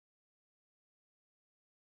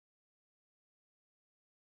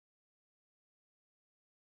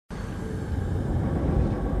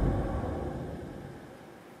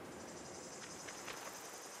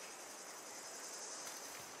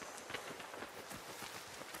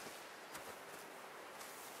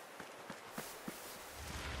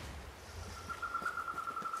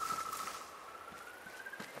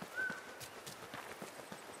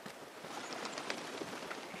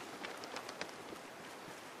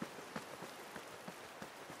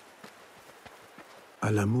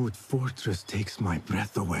Alamut fortress takes my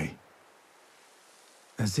breath away.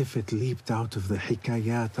 As if it leaped out of the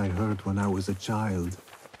hikayat I heard when I was a child.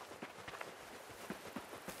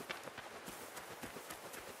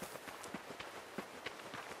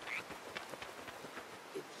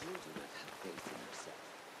 If you do not have faith in yourself,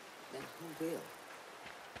 then who will?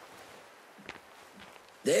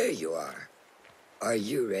 There you are. Are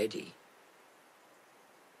you ready?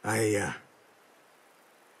 I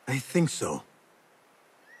think so.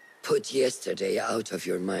 Put yesterday out of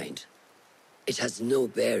your mind. It has no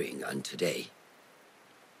bearing on today.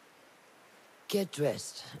 Get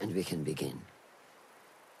dressed, and we can begin.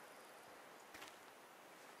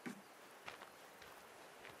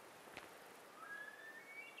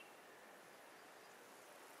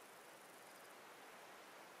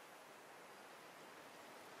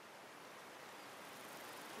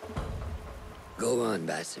 Go on,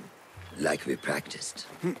 Basim. Like we practiced.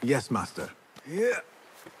 Yes, master. Yeah.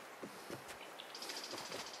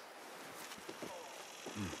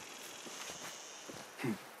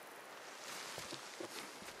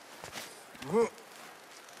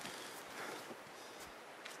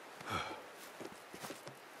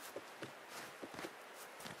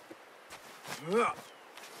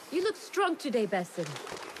 You look strong today, Basim.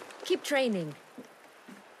 Keep training.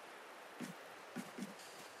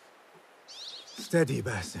 Steady,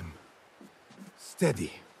 Basim.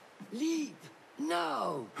 Steady. Leave!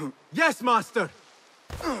 Now! Yes, master!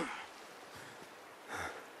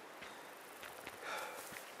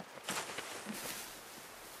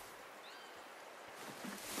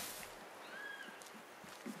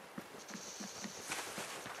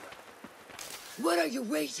 What are you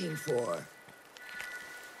waiting for?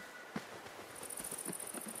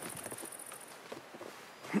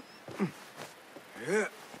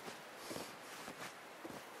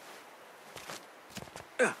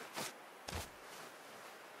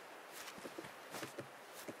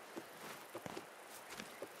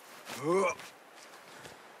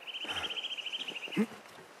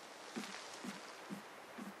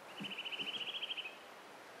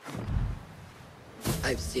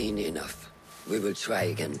 I've seen enough. We will try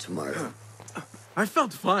again tomorrow. I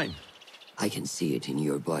felt fine. I can see it in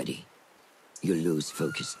your body. You lose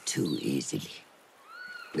focus too easily.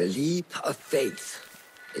 The leap of faith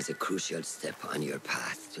is a crucial step on your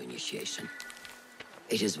path to initiation.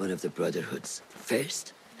 It is one of the Brotherhood's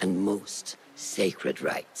first and most sacred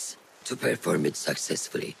rites. To perform it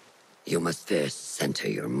successfully, you must first center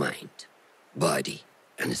your mind, body,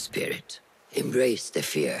 and spirit. Embrace the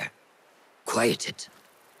fear. Quiet it.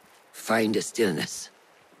 Find a stillness,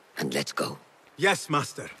 and let go. Yes,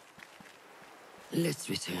 master. Let's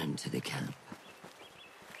return to the camp.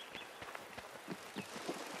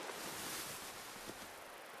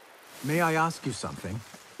 May I ask you something?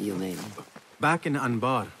 You may. Back in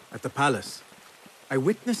Anbar, at the palace, I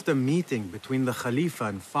witnessed a meeting between the Khalifa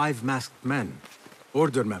and 5 masked men,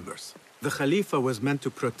 order members. The Khalifa was meant to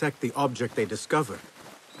protect the object they discovered,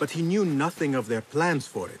 but he knew nothing of their plans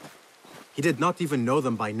for it. He did not even know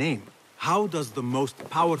them by name. How does the most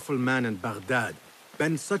powerful man in Baghdad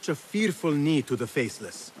bend such a fearful knee to the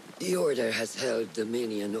faceless? The Order has held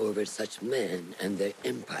dominion over such men and their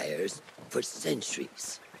empires for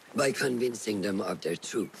centuries, by convincing them of their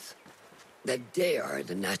truth, that they are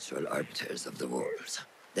the natural arbiters of the world.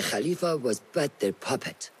 The Khalifa was but their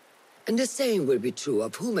puppet, and the same will be true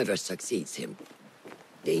of whomever succeeds him.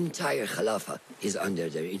 The entire Khalifa is under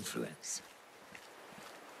their influence.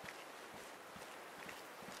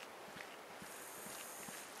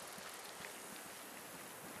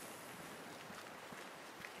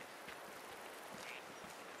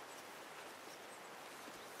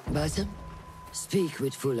 Basim, speak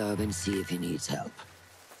with Fulab and see if he needs help.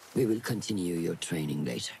 We will continue your training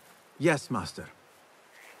later. Yes, master.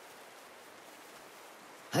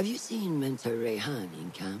 Have you seen Mentor Rayhan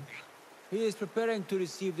in camp? He is preparing to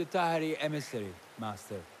receive the Tahiri emissary,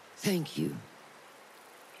 master. Thank you.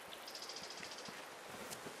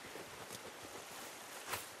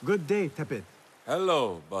 Good day, Tepid.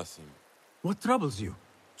 Hello, Basim. What troubles you?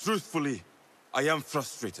 Truthfully, I am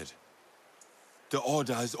frustrated. The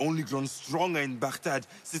Order has only grown stronger in Baghdad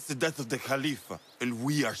since the death of the Khalifa, and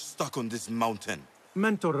we are stuck on this mountain.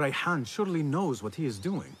 Mentor Rayhan surely knows what he is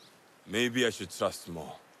doing. Maybe I should trust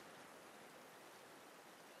more.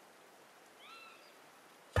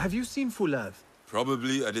 Have you seen Fulav?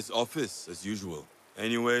 Probably at his office, as usual.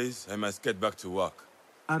 Anyways, I must get back to work.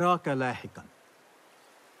 أراك لاحقا.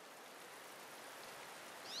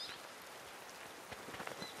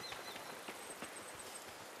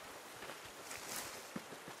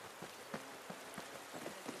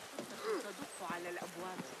 على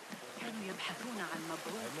الأبواب كان يبحثون عن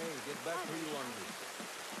مبعوث. I may get back to you on this.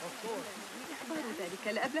 Of course. إخبار ذلك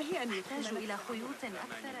لأبله أن يحتاج إلى خيوط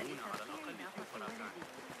أكثر لتغطية ناقة ولدي.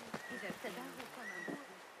 إذا ارتداه كمبعوث.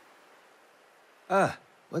 Ah,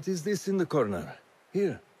 what is this in the corner?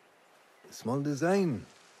 Here. A small design.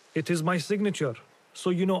 It is my signature. So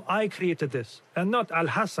you know I created this, and not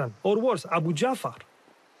Al-Hassan, or worse, Abu Jafar.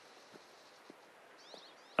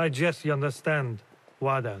 I just understand,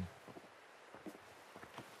 Wadan.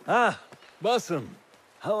 Ah, Bassem.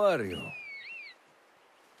 How are you?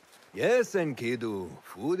 Yes, Enkidu.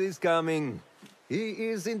 Food is coming. He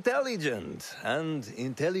is intelligent, and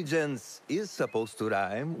intelligence is supposed to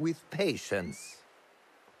rhyme with patience.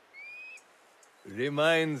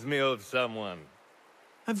 Reminds me of someone.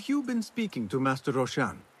 Have you been speaking to Master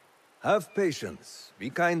Roshan? Have patience. Be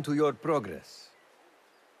kind to your progress.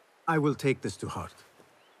 I will take this to heart.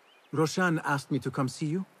 Roshan asked me to come see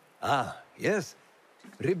you? Ah, yes.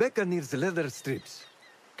 Rebecca needs leather strips.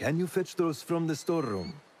 Can you fetch those from the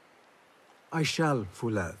storeroom? I shall,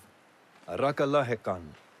 Fulad. Arakallah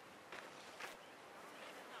Khan.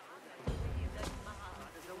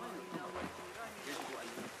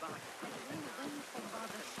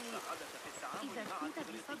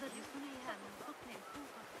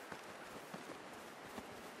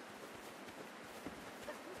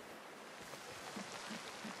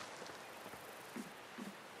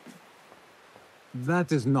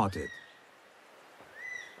 That is not it.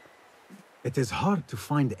 It is hard to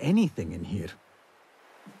find anything in here.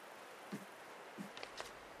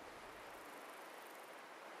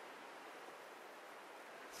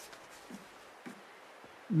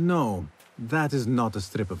 No, that is not a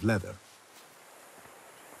strip of leather.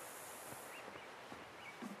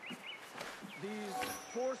 These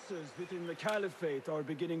forces within the Caliphate are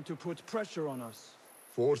beginning to put pressure on us.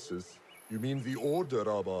 Forces? You mean the Order,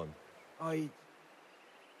 Aban? I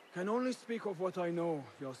can only speak of what I know,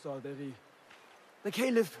 Ya Saderi. The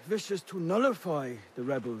Caliph wishes to nullify the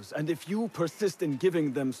rebels, and if you persist in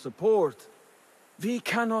giving them support, we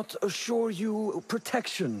cannot assure you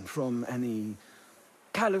protection from any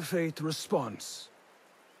Caliphate response.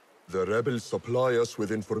 The rebels supply us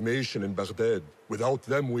with information in Baghdad. Without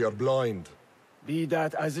them, we are blind. Be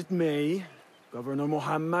that as it may, Governor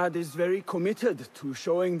Muhammad is very committed to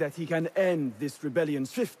showing that he can end this rebellion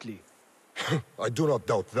swiftly. I do not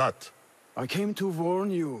doubt that. I came to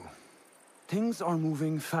warn you. Things are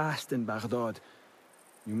moving fast in Baghdad.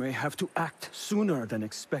 You may have to act sooner than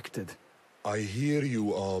expected. I hear you,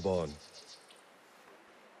 Aban.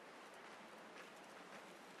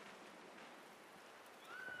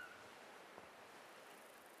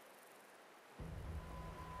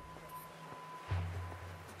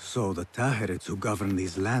 So the Tahirids who govern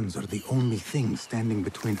these lands are the only thing standing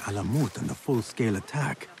between Alamut and a full-scale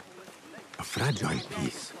attack. A fragile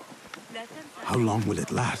peace. How long will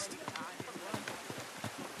it last?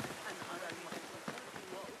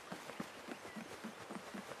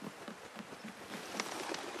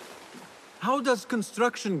 How does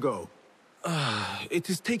construction go? It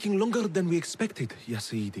is taking longer than we expected, Ya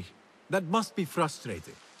Sayyidi. That must be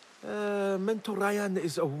frustrating. Mentor Ryan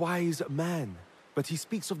is a wise man, but he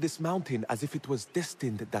speaks of this mountain as if it was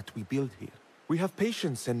destined that we build here. We have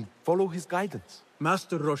patience and follow his guidance.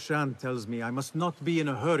 Master Roshan tells me I must not be in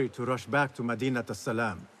a hurry to rush back to Madinat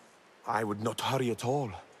as-Salam. I would not hurry at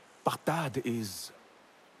all. Baghdad is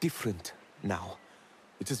different now.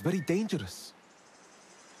 It is very dangerous.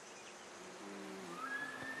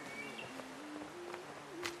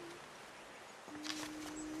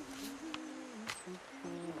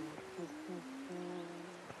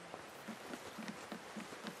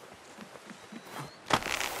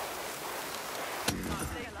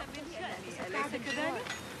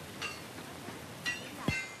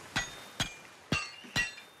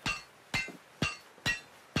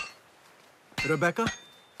 Rebecca?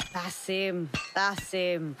 Basim.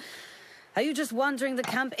 Are you just wandering the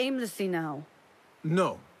camp aimlessly now?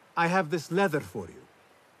 No. I have this leather for you.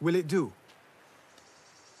 Will it do?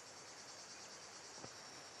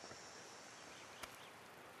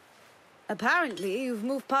 Apparently, you've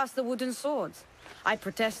moved past the wooden swords. I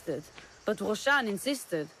protested, but Roshan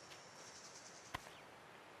insisted.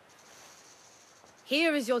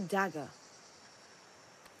 Here is your dagger.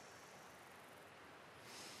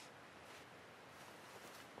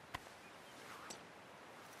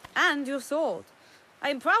 And your sword. I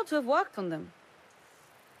am proud to have worked on them.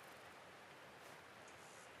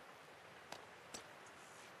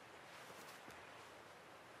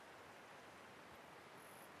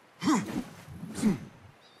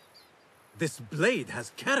 This blade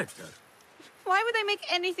has character. Why would I make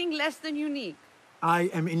anything less than unique? I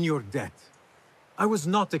am in your debt. I was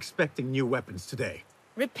not expecting new weapons today.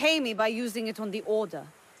 Repay me by using it on the Order.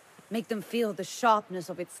 Make them feel the sharpness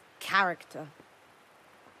of its character.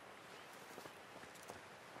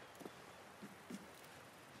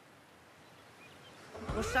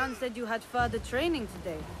 Roshan said you had further training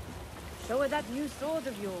today. Show her that new sword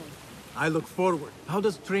of yours. I look forward. How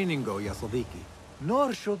does training go, ya Sadiqi?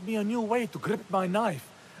 Noor showed me a new way to grip my knife,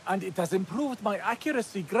 and it has improved my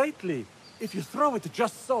accuracy greatly. If you throw it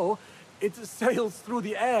just so, it sails through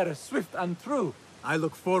the air, swift and true. I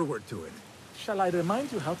look forward to it. Shall I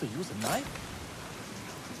remind you how to use a knife?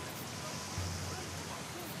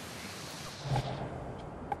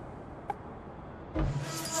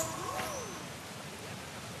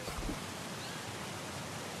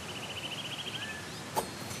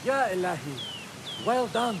 Ya Ilahi, well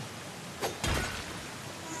done.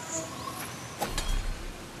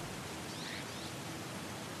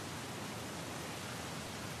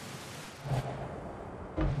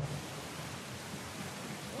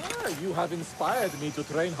 You have inspired me to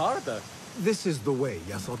train harder. This is the way,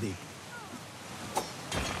 ya Sadiq.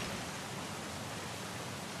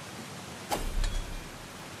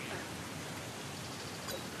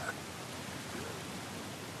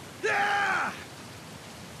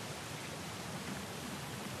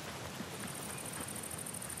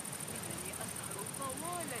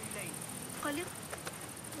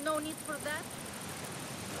 No need for that.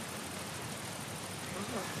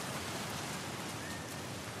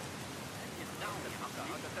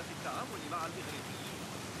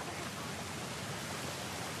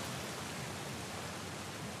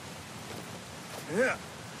 Yeah.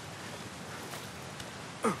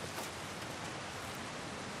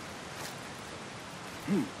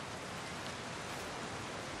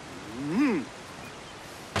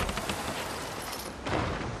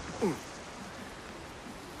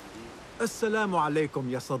 Assalamu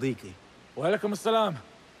alaikum, ya Sadiqi. Walaikum assalam.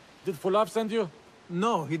 Did Fulab send you?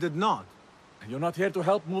 No, he did not. You're not here to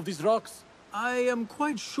help move these rocks? I am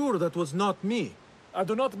quite sure that was not me. I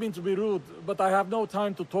do not mean to be rude, but I have no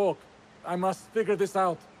time to talk. I must figure this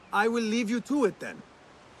out. I will leave you to it then.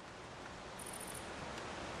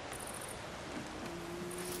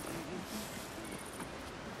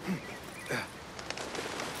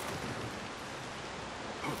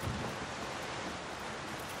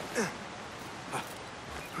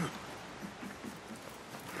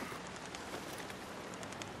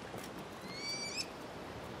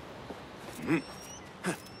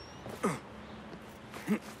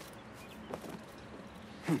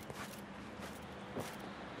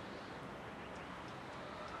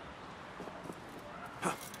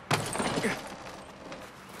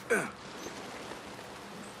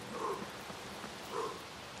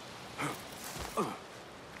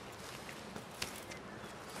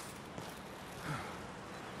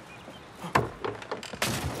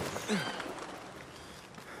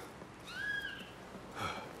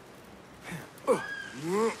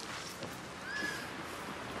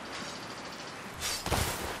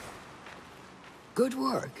 Good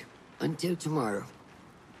work. Until tomorrow.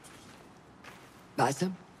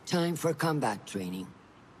 Bassam, time for combat training.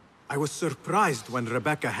 I was surprised when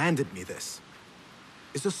Rebecca handed me this.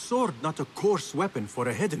 Is a sword not a coarse weapon for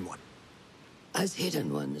a hidden one? As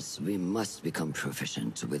hidden ones, we must become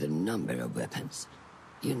proficient with a number of weapons.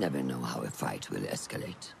 You never know how a fight will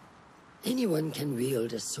escalate. Anyone can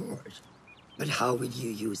wield a sword, but how will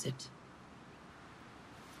you use it?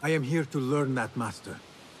 I am here to learn that, Master.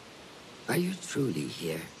 Are you truly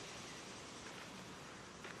here?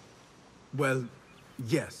 Well,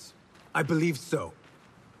 yes. I believe so.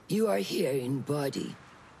 You are here in body,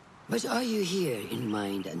 but are you here in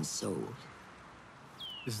mind and soul?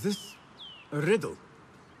 Is this a riddle?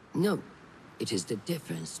 No. It is the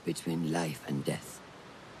difference between life and death.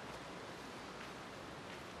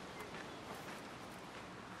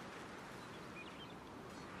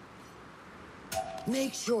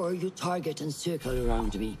 Make sure you target and circle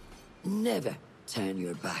around me. Never turn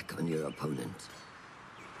your back on your opponent.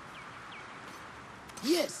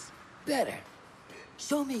 Yes, better.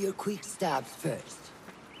 Show me your quick stabs first.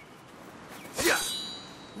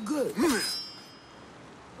 Good.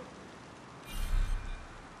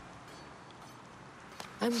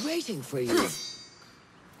 I'm waiting for you.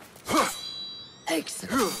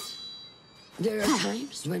 Excellent. There are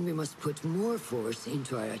times when we must put more force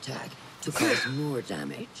into our attack to cause more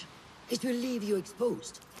damage. It will leave you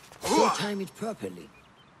exposed. So time it properly.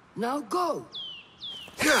 Now go!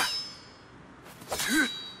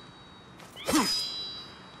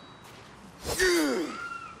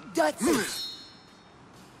 That's it!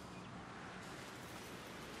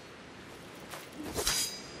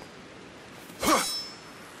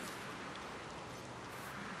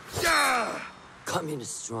 coming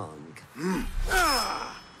strong.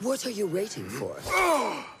 What are you waiting for?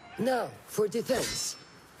 Now, for defense.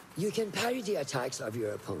 You can parry the attacks of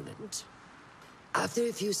your opponent. After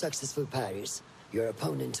a few successful parries, your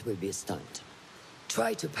opponent will be stunned.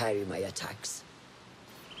 Try to parry my attacks.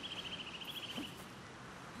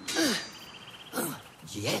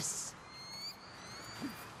 Yes.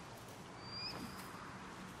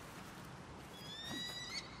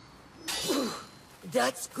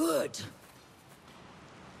 That's good.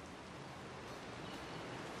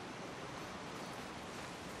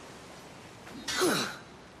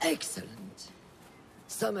 Excellent.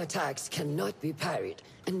 Some attacks cannot be parried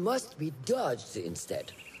and must be dodged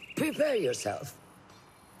instead. Prepare yourself.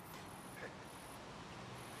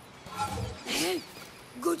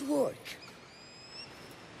 Good work.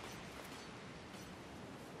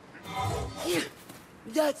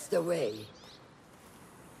 That's the way.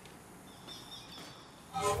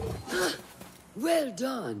 Well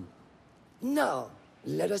done. Now,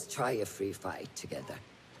 let us try a free fight together.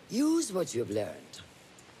 Use what you've learned.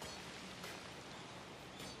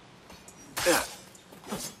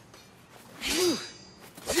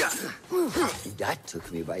 That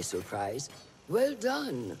took me by surprise. Well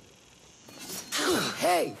done.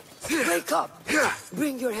 Hey, wake up!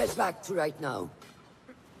 Bring your head back to right now.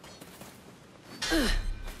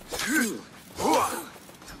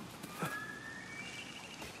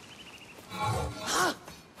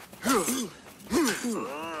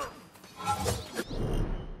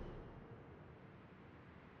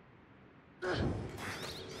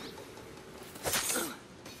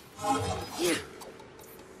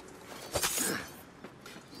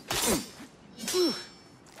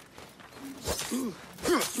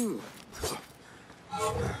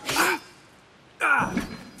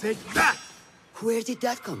 Take that! Where did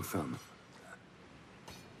that come from?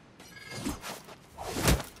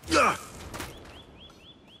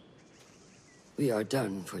 We are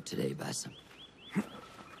done for today, Basim.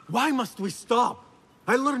 Why must we stop?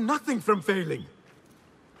 I learned nothing from failing.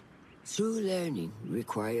 True learning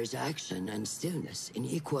requires action and stillness in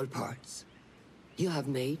equal parts. You have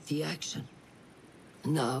made the action.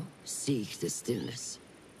 Now, seek the stillness.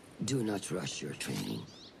 Do not rush your training.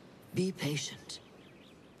 Be patient.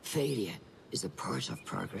 Failure is a part of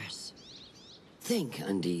progress. Think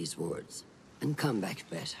on these words, and come back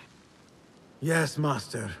better. Yes,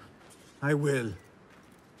 Master. I will.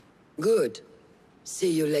 Good.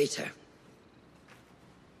 See you later.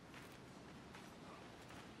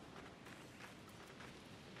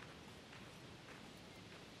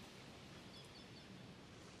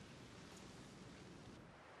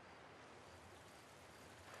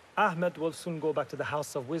 Ahmed will soon go back to the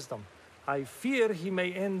House of Wisdom. I fear he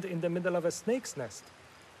may end in the middle of a snake's nest.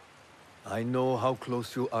 I know how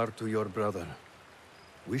close you are to your brother.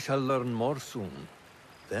 We shall learn more soon.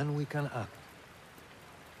 Then we can act.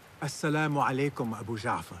 Assalamu alaikum, Abu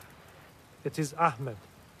Ja'far. It is Ahmed.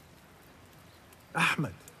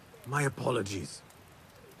 Ahmed, my apologies.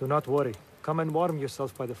 Do not worry. Come and warm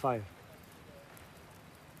yourself by the fire.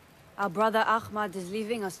 Our brother Ahmad is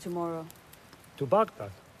leaving us tomorrow. To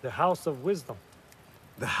Baghdad, the House of Wisdom.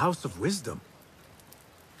 The House of Wisdom?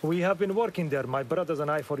 We have been working there, my brothers and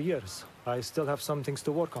I, for years. I still have some things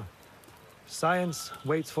to work on. Science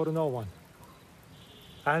waits for no one.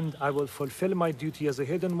 And I will fulfill my duty as a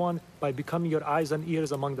hidden one by becoming your eyes and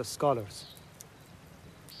ears among the scholars.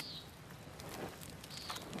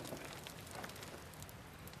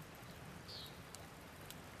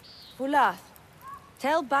 Fulath,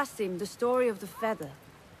 tell Basim the story of the feather.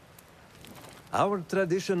 Our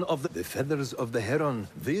tradition of the feathers of the heron,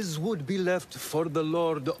 this would be left for the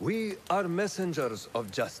Lord. We are messengers of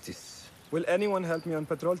justice. Will anyone help me on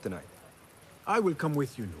patrol tonight? I will come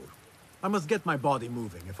with you, Noor. I must get my body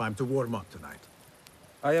moving if I'm to warm up tonight.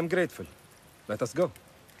 I am grateful. Let us go.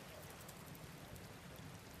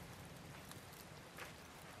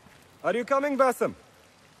 Are you coming, Basim?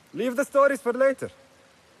 Leave the stories for later.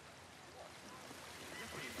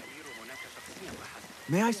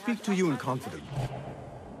 May I speak to you in confidence?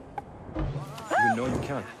 You know you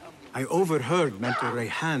can. I overheard Mentor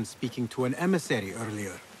Rayhan speaking to an emissary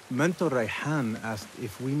earlier. Mentor Rayhan asked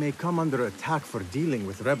if we may come under attack for dealing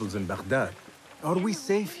with rebels in Baghdad. Are we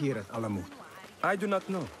safe here at Alamut? I do not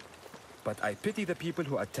know, but I pity the people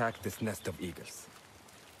who attacked this nest of eagles.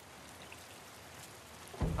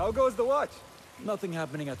 How goes the watch? Nothing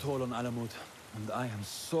happening at all on Alamut, and I am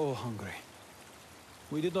so hungry.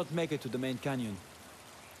 We did not make it to the main canyon.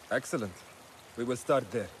 Excellent. We will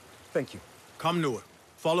start there. Thank you. Come, Noor.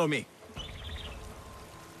 Follow me.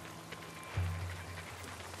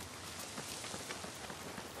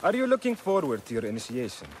 Are you looking forward to your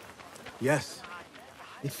initiation? Yes.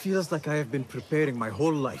 It feels like I have been preparing my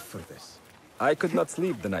whole life for this. I could not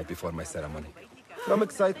sleep the night before my ceremony. From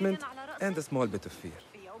excitement and a small bit of fear,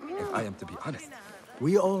 if I am to be honest.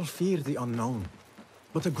 We all fear the unknown.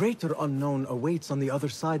 But a greater unknown awaits on the other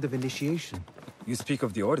side of initiation. You speak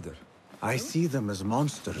of the Order. I see them as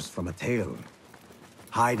monsters from a tale.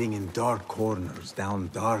 Hiding in dark corners, down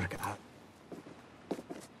dark...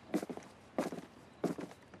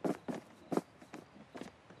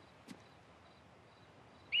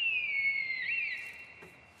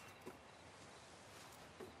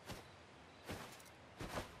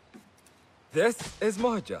 This is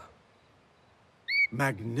Moja.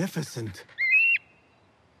 Magnificent.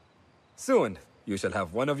 Soon, you shall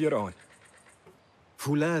have one of your own.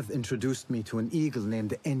 Fulad introduced me to an eagle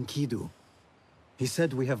named Enkidu. He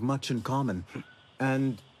said we have much in common,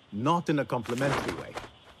 and not in a complimentary way.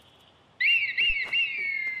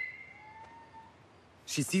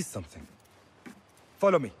 She sees something.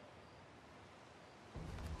 Follow me.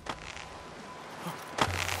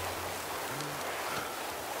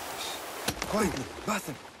 Quietly,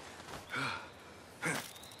 Basim.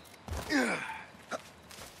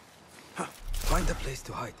 Find a place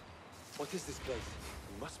to hide. What is this place?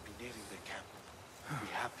 We must be nearing the camp. We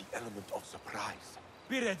have the element of surprise.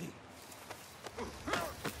 Be ready.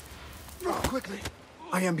 Quickly!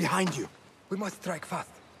 I am behind you. We must strike fast.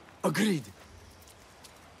 Agreed.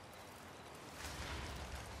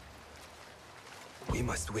 We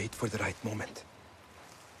must wait for the right moment.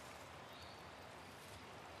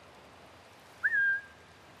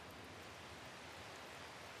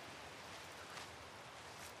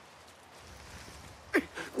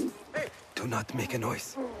 Do not make a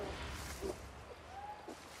noise.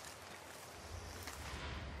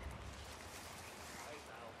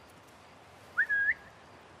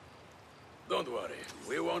 Don't worry,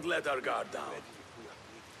 we won't let our guard down.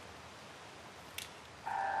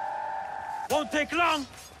 Won't take long!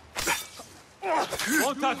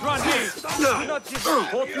 Won't outrun me! Do not give up!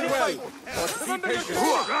 Hold you well! But be patient!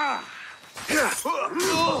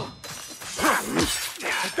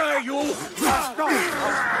 Dare you!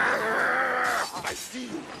 I see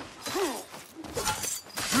you!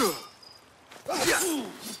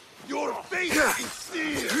 Your face is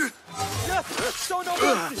seared! Yes! Show no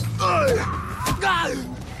mercy!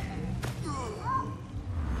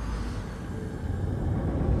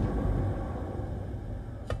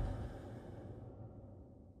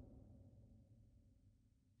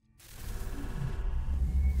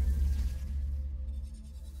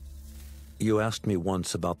 You asked me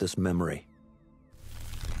once about this memory.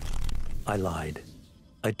 I lied.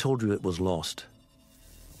 I told you it was lost.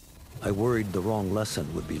 I worried the wrong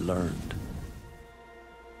lesson would be learned.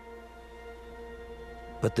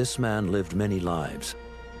 But this man lived many lives,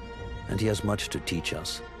 and he has much to teach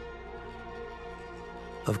us.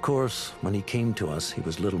 Of course, when he came to us, he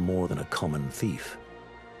was little more than a common thief,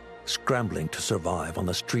 scrambling to survive on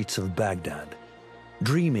the streets of Baghdad,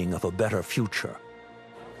 dreaming of a better future.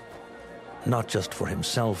 Not just for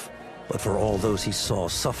himself, but for all those he saw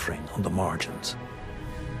suffering on the margins.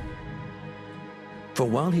 For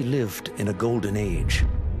while he lived in a golden age,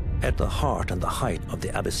 at the heart and the height of the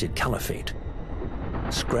Abbasid Caliphate,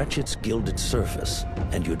 scratch its gilded surface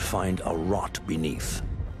and you'd find a rot beneath.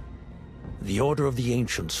 The Order of the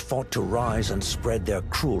Ancients fought to rise and spread their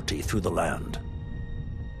cruelty through the land.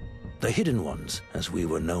 The Hidden Ones, as we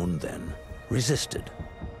were known then, resisted,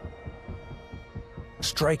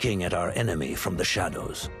 striking at our enemy from the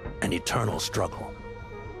shadows, an eternal struggle.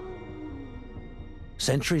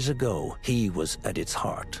 Centuries ago, he was at its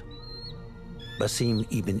heart. Basim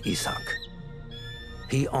ibn Ishaq.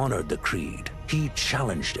 He honored the creed. He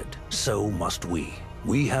challenged it. So must we.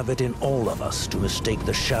 We have it in all of us to mistake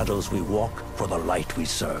the shadows we walk for the light we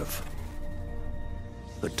serve.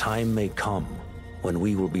 The time may come when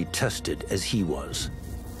we will be tested as he was.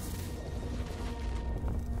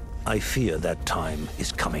 I fear that time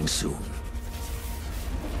is coming soon.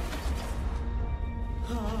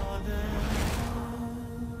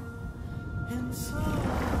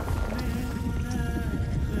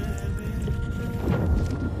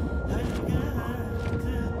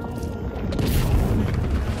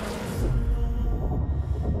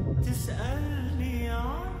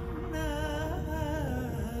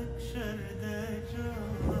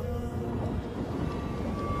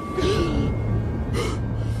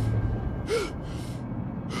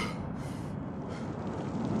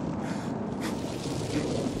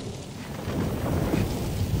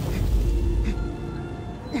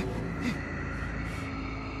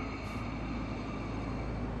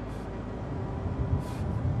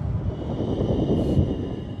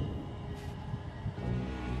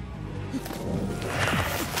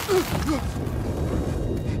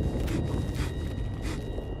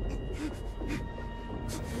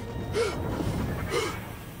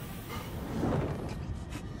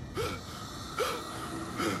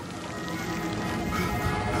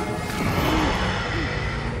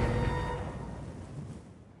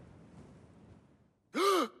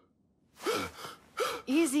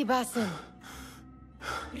 Easy, Basim.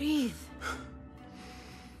 Breathe.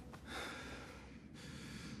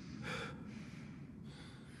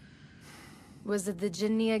 Was it the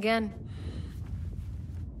Jinni again?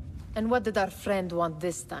 And what did our friend want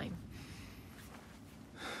this time?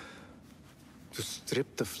 To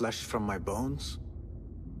strip the flesh from my bones?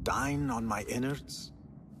 Dine on my innards?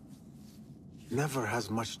 Never has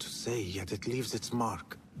much to say, yet it leaves its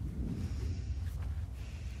mark.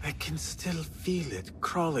 I can still feel it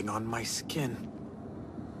crawling on my skin.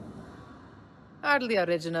 Hardly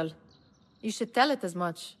original. You should tell it as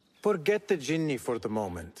much. Forget the Jinni for the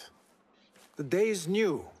moment. The day is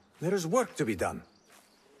new. There is work to be done.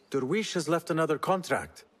 Derwish has left another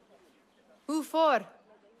contract. Who for?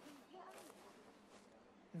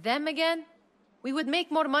 Them again? We would make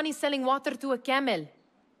more money selling water to a camel.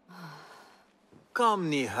 Come,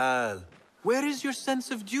 Nihal. Where is your sense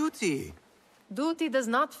of duty? Duty does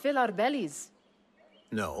not fill our bellies.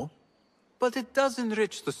 No, but it does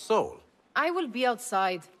enrich the soul. I will be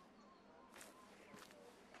outside.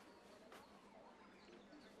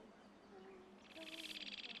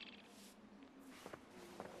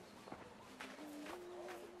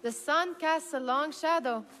 The sun casts a long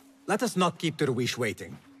shadow. Let us not keep Derwish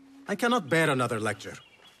waiting. I cannot bear another lecture.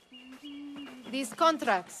 These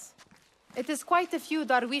contracts. It is quite a few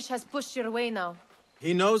Darwish has pushed your way now.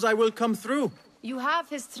 He knows I will come through. You have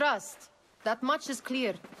his trust. That much is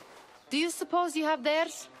clear. Do you suppose you have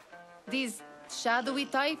theirs? These shadowy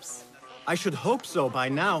types? I should hope so by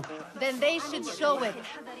now. Then they should show it.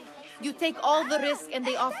 You take all the risk and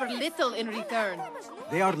they offer little in return.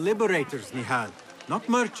 They are liberators, Nihal, not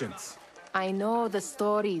merchants. I know the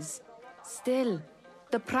stories. Still,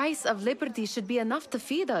 the price of liberty should be enough to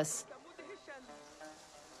feed us.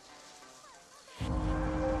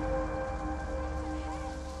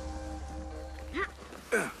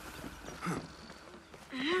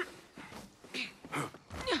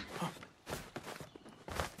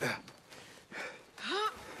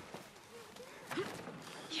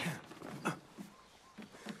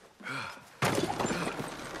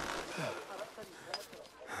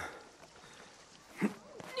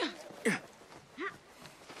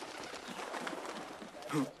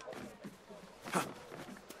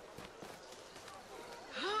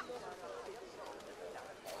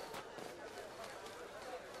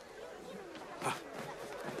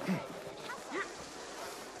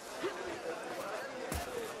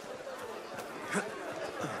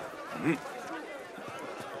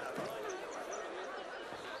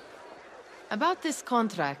 About this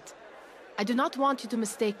contract, I do not want you to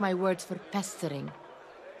mistake my words for pestering.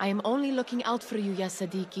 I am only looking out for you, ya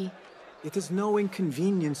Sadiki. It is no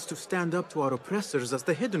inconvenience to stand up to our oppressors as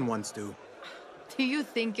the Hidden Ones do. Do you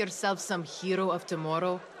think yourself some hero of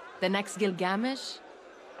tomorrow? The next Gilgamesh?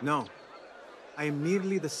 No. I am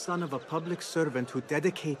merely the son of a public servant who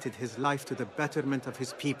dedicated his life to the betterment of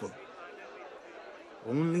his people.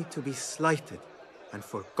 Only to be slighted and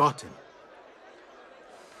forgotten.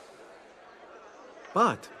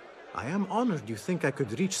 But I am honored you think I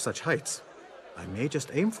could reach such heights. I may just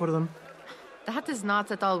aim for them. That is not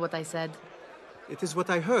at all what I said. It is what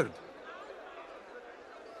I heard.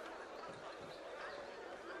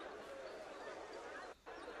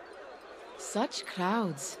 Such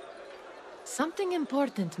crowds. Something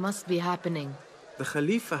important must be happening. The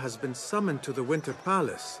Khalifa has been summoned to the Winter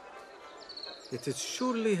Palace. It is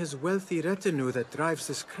surely his wealthy retinue that drives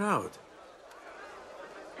this crowd.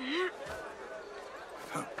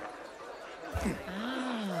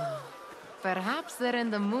 Perhaps they're in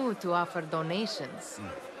the mood to offer donations.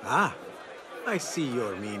 Ah, I see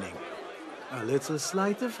your meaning. A little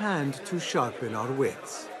sleight of hand to sharpen our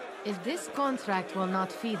wits. If this contract will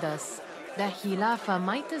not feed us, the Khilafa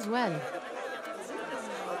might as well.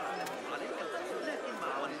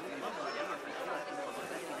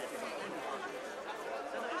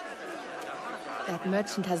 That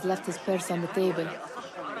merchant has left his purse on the table.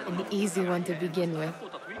 An easy one to begin with.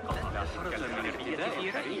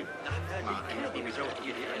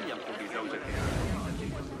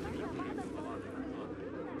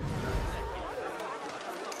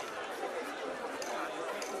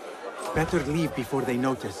 Better leave before they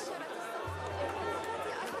notice.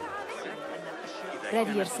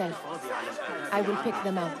 Ready yourself. I will pick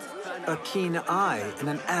them out. A keen eye and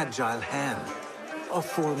an agile hand. A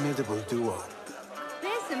formidable duo.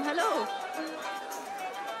 Basim, hello.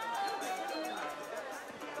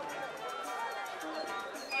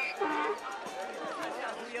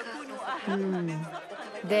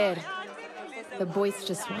 There. The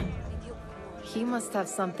boisterous one. He must have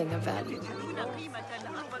something of value.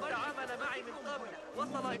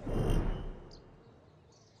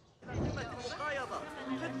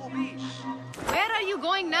 Where are you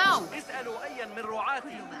going now?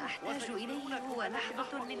 كل ما أحتاج إليه هو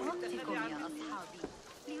لحظة من وقتكم يا أصحابي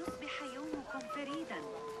ليصبح يومكم فريدا.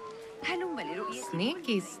 هلم لرؤية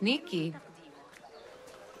Sneaky, sneaky.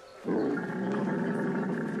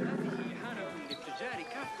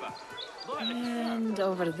 And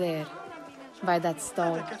over there, by that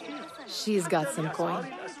stall, she's got some coin.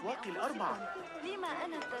 لما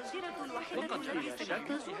أنا التاجرة الوحيدة التي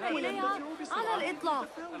ستحتاجون إليها على الإطلاق.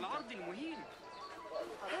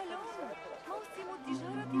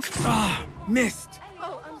 Missed!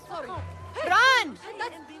 Oh, I'm sorry. Run!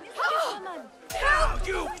 Help!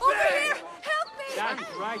 You over here! Help me! That's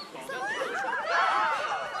right.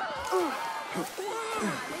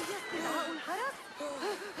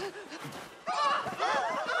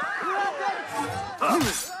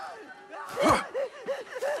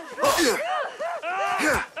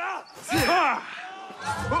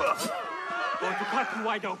 Going to cut you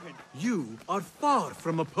wide open. You are far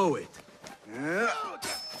from a poet.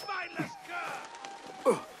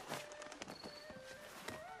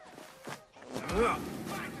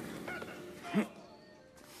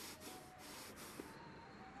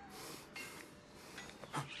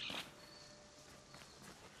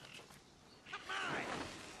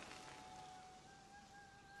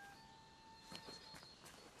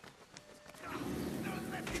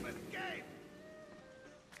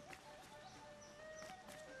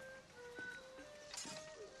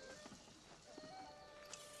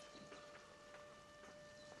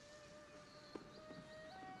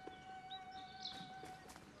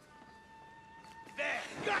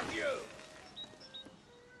 Got you!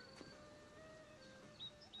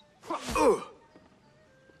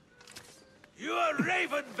 You are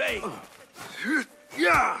raven bait!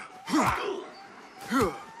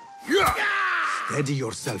 Steady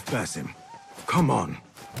yourself, Basim. Come on.